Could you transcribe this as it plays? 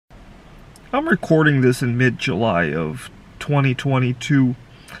I'm recording this in mid-July of 2022.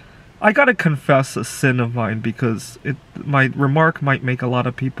 I gotta confess a sin of mine because my remark might make a lot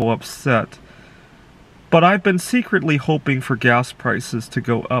of people upset. But I've been secretly hoping for gas prices to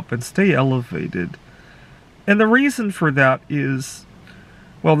go up and stay elevated. And the reason for that is,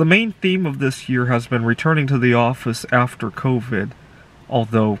 well, the main theme of this year has been returning to the office after COVID.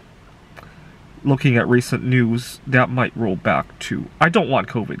 Although, looking at recent news, that might roll back too. I don't want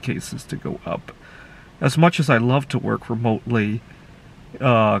COVID cases to go up. As much as I love to work remotely,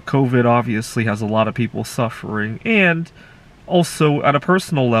 COVID obviously has a lot of people suffering. And also, at a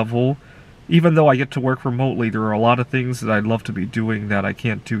personal level, even though I get to work remotely, there are a lot of things that I'd love to be doing that I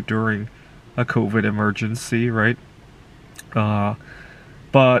can't do during a COVID emergency, right?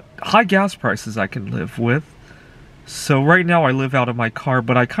 But high gas prices I can live with. So right now I live out of my car,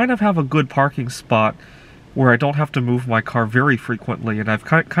 but I kind of have a good parking spot where I don't have to move my car very frequently, and I've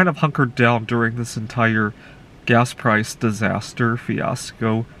kind of hunkered down during this entire gas price disaster,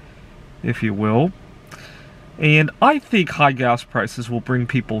 fiasco, if you will. And I think high gas prices will bring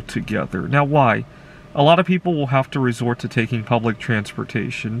people together. Now why? A lot of people will have to resort to taking public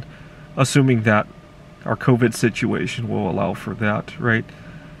transportation, assuming that our COVID situation will allow for that, right?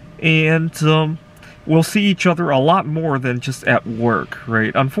 And we'll see each other a lot more than just at work,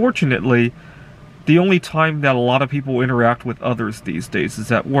 right? Unfortunately, the only time that a lot of people interact with others these days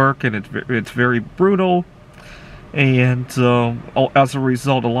is at work, and it's very brutal. And as a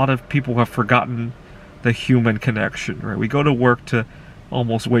result, a lot of people have forgotten the human connection, right? We go to work to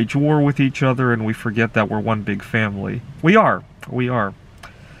almost wage war with each other, and we forget that we're one big family. We are.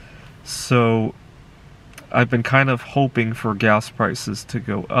 So, I've been kind of hoping for gas prices to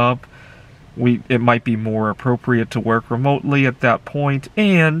go up. It might be more appropriate to work remotely at that point,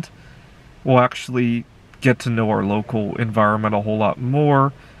 and we'll actually get to know our local environment a whole lot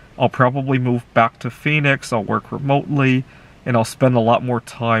more. I'll probably move back to Phoenix, I'll work remotely, and I'll spend a lot more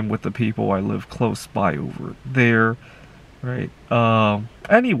time with the people I live close by over there, right?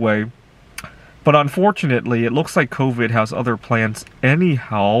 Anyway, but unfortunately, it looks like COVID has other plans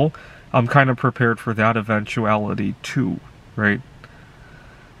anyhow. I'm kind of prepared for that eventuality too, right?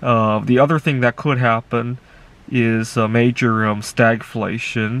 The other thing that could happen is a major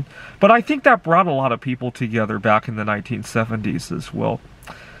stagflation, but I think that brought a lot of people together back in the 1970s as well.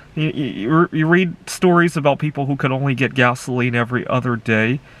 You read stories about people who could only get gasoline every other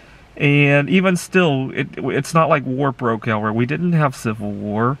day, and even still, it's not like war broke out, where we didn't have civil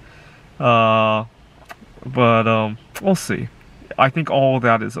war, but we'll see. I think all of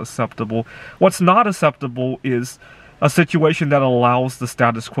that is acceptable. What's not acceptable is a situation that allows the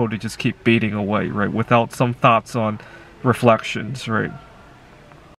status quo to just keep beating away, right, without some thoughts on reflections, right?